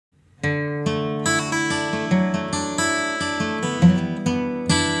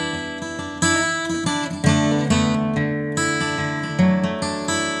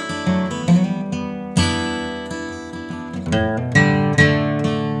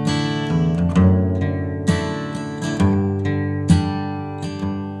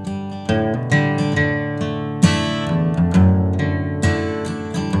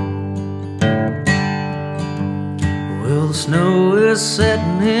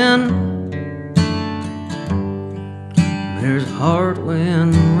wind. There's a hard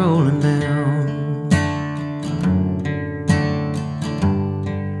wind rolling down.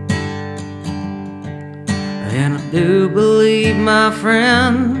 And I do believe, my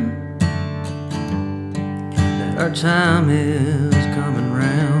friend, that our time is coming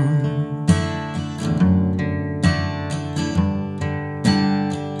round.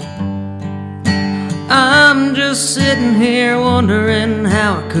 I'm just sitting here wondering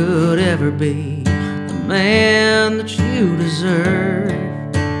how I could ever be the man that you deserve.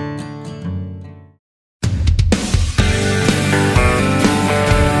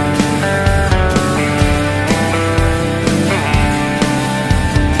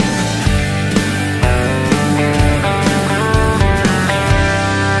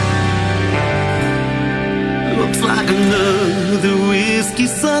 Looks like another whiskey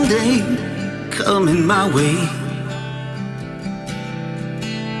Sunday coming my way.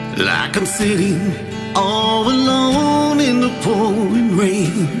 Like I'm sitting all alone in the pouring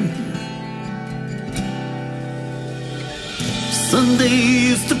rain. Sunday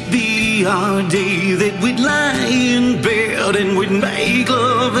used to be our day that we'd lie in bed and we'd make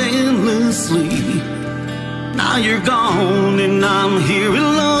love endlessly. Now you're gone and I'm here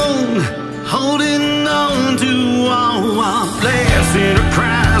alone, holding on to all our laughs and our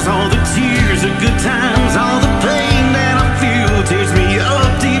cries, all the tears, the good times, all the pain that I feel tears me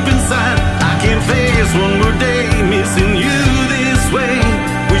up deep inside. I can't face one more day missing you this way,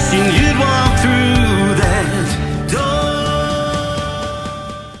 wishing you'd walk through that door.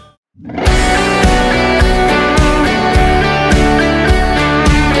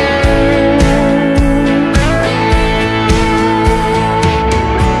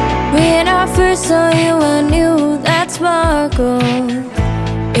 When I first saw you, I knew that sparkle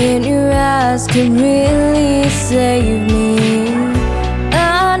in your eyes could really save me.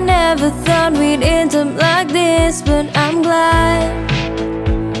 I never thought we'd end up like this, but I'm glad,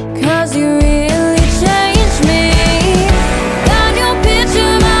 'cause you really changed me. Got your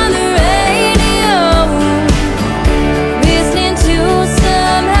picture on the radio, listening to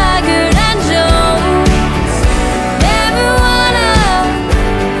some Haggard and Jones. Never wanna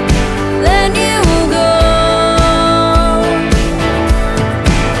let you go.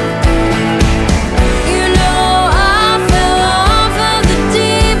 You know I fell off of the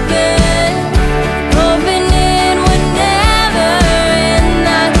deep end, hoping it would never end,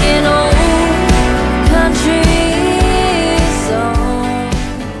 like an old country song.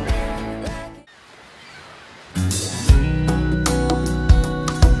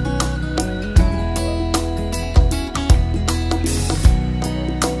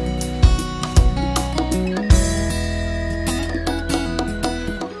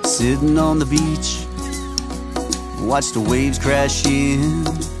 Sitting on the beach, watch the waves crash in,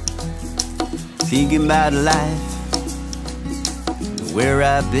 thinking about life, where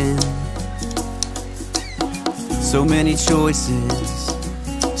I've been. So many choices,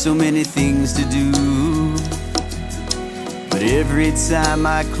 so many things to do, but every time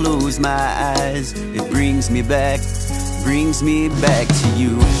I close my eyes, it brings me back to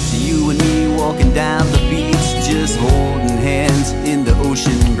you and me walking down the beach, just holding hands in the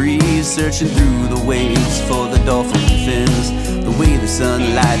ocean breeze, searching through the waves for the dolphin fins, the way the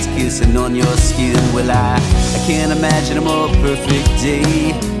sunlight's kissing on your skin. Well, I can't imagine a more perfect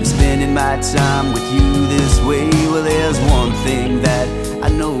day, spending my time with you this way. Well, there's one thing that I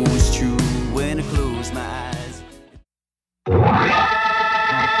know is true when I close my eyes.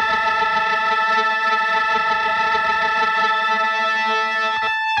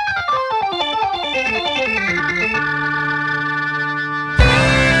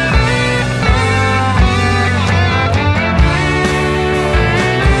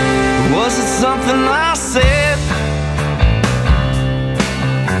 Was it something I said?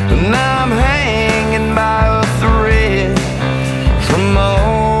 Now I'm hanging by a thread from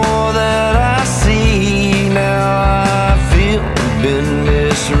all that I see. Now I feel been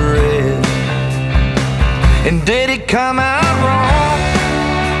misread. And did it come out wrong?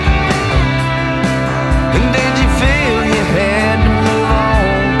 And did you feel you had to move on?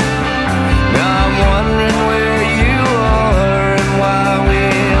 Now I'm wondering where you are and why we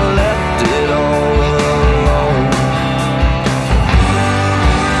left it all alone.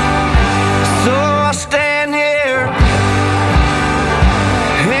 So I stand here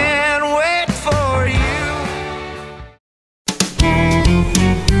and wait for you.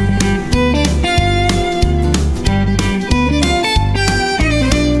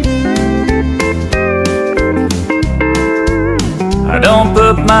 I don't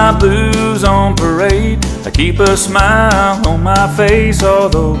put my blues on parade. I keep a smile on my face,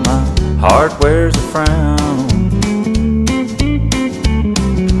 although my heart wears a frown.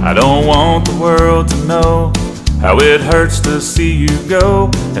 I don't want the world to know how it hurts to see you go,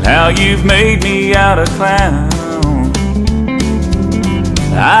 and how you've made me out a clown.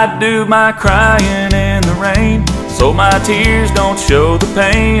 I do my crying in the rain, so my tears don't show the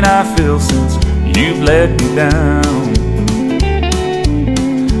pain I feel since you've let me down.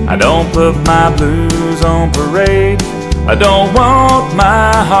 I don't put my blues on parade, I don't want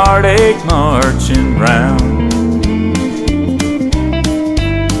my heartache marching round.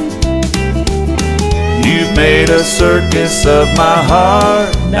 You've made a circus of my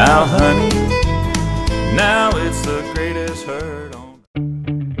heart now, honey. Now it's the greatest hurt on.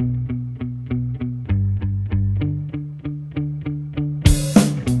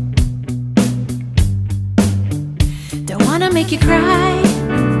 Don't wanna make you cry,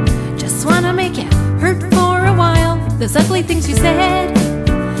 just wanna make you hurt for a while. Those ugly things you said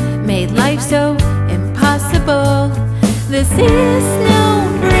made life so impossible. This is no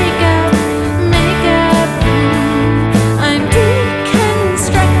breakup, makeup. I'm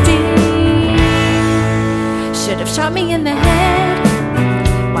deconstructing. Should have shot me in the head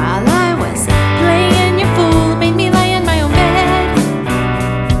while I was playing your fool. Made me lie in my own bed.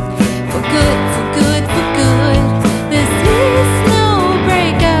 For good, for good, for good. This is no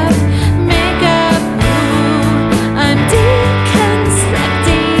breakup, makeup. I'm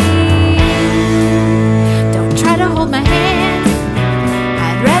deconstructing. Don't try to hold my hand.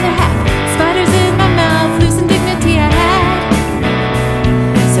 I'd rather have spiders in my mouth, losing dignity I had.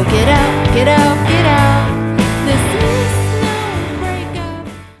 So get out, get out, get out. This is no breakup.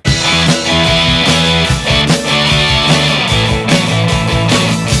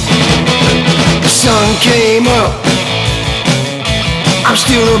 The sun came up, I'm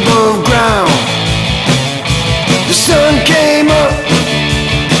still above ground. The sun came up,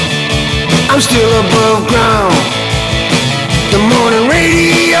 I'm still above ground. The morning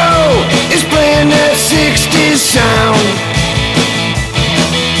radio is playing that 60s sound.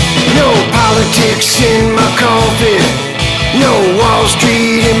 No politics in my coffee, no Wall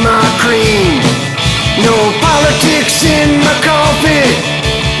Street in my cream. No politics in my coffee,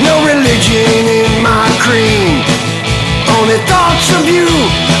 no religion in my cream. Only thoughts of you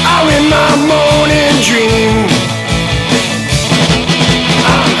are in my morning dream.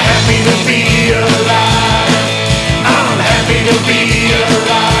 I'm happy to be alive. I'm happy to be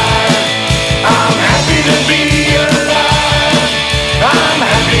alive. I'm happy to be alive. I'm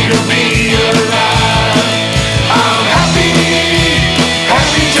happy to be alive. I'm happy,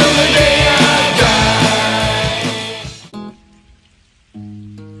 happy till the day I die.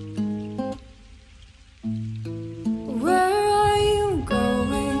 Where are you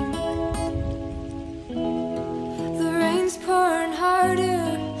going? The rain's pouring harder,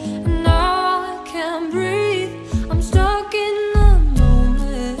 and now I can't breathe. I'm stuck in the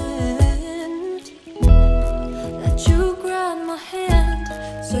moment that you grabbed my hand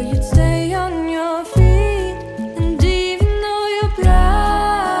so you'd stay on your feet. And even though you're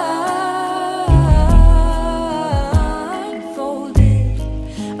blindfolded,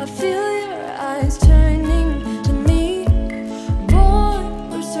 I feel your eyes turning to me. Boy,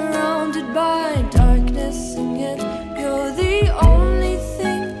 we're surrounded by darkness, and yet you're the only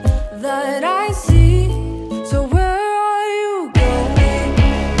thing that I see. So where are you going?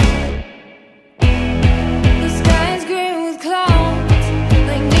 The sky's gray with clouds,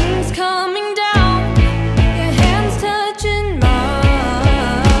 lightning's coming down. Your hands touching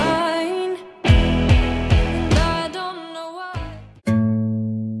mine, and I don't know why.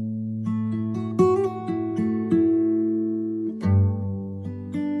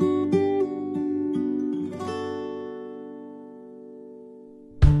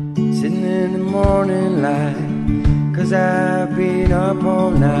 Sitting in the morning light, 'cause I've been up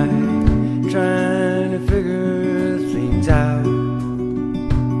all night trying to figure things out.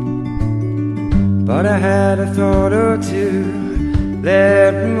 But I had a thought or two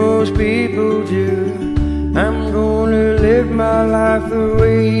that most people do. I'm gonna live my life the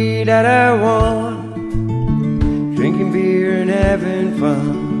way that I want, drinking beer and having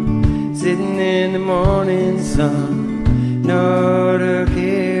fun, sitting in the morning sun, not a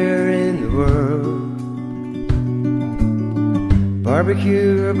care in the world.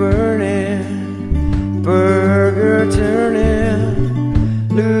 Barbecue burning, burger turning,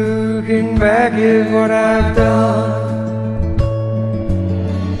 looking back at what I've done.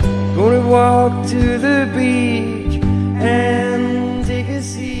 Gonna walk to the beach and take a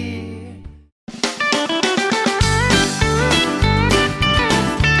seat.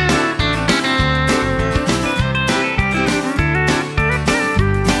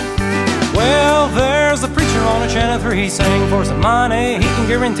 on a Channel 3 saying for some money he can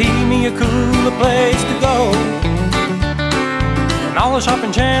guarantee me a cooler place to go. And all the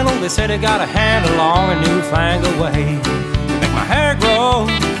shopping channel, they said it got a handle on a newfangled way to make my hair grow.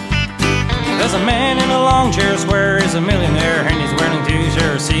 There's a man in a long chair swear he's a millionaire, and he's willing to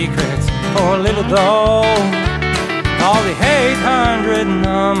share secrets for a little dough. Call the 800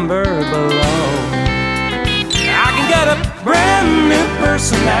 number below. I can get a brand new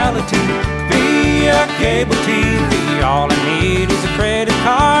personality via cable TV. All I need is a credit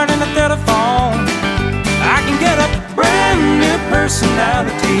card and a telephone. I can get a brand new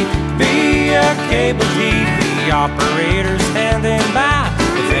personality via cable TV. Operators standing by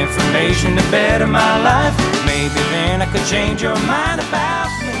with information to better my life. Maybe then I could change your mind about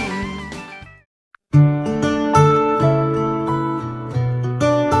me.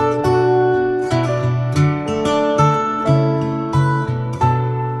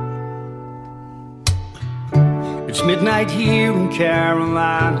 It's midnight here in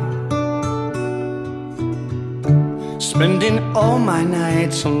Carolina, spending all my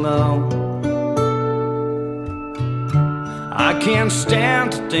nights alone. I can't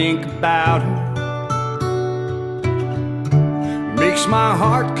stand to think about her. Makes my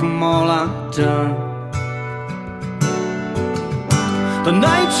heart come all undone. The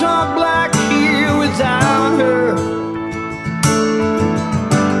nights are black here without her.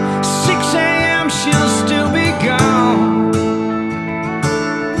 6 a.m. she'll still be gone.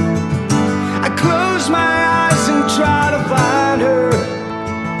 I close my eyes and try to find her.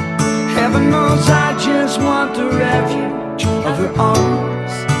 Heaven knows I just want the refuge of her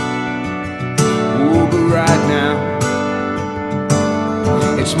arms. Oh, but right now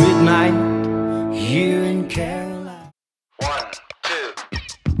it's midnight here in Carolina. 1, 2.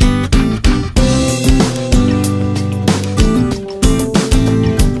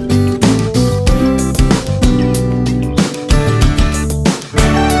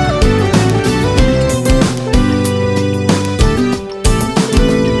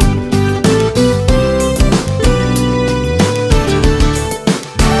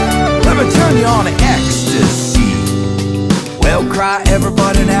 On ecstasy. Well, cry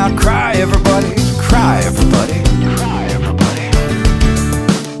everybody now, cry everybody, cry everybody, cry everybody.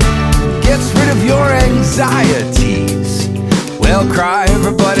 Gets rid of your anxieties. Well, cry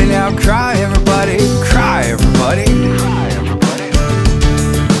everybody now, cry everybody, cry everybody, cry everybody.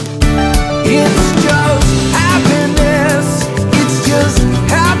 It's just happiness, it's just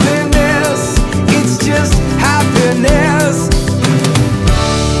happiness, it's just happiness.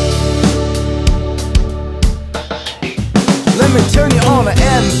 Let me turn you on to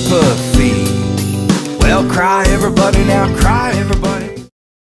empathy. Well, cry everybody now, cry everybody.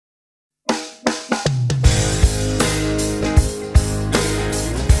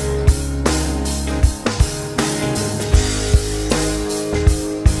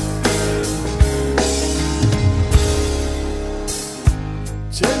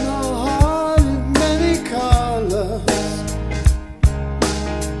 Take my heart in many colors.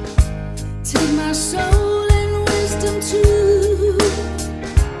 Take my soul and wisdom too.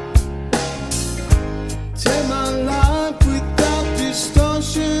 Take my life without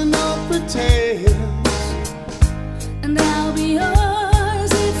distortion or pretense, and I'll be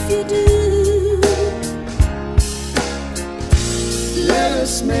yours if you do. Let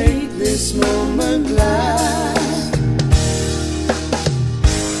us make this moment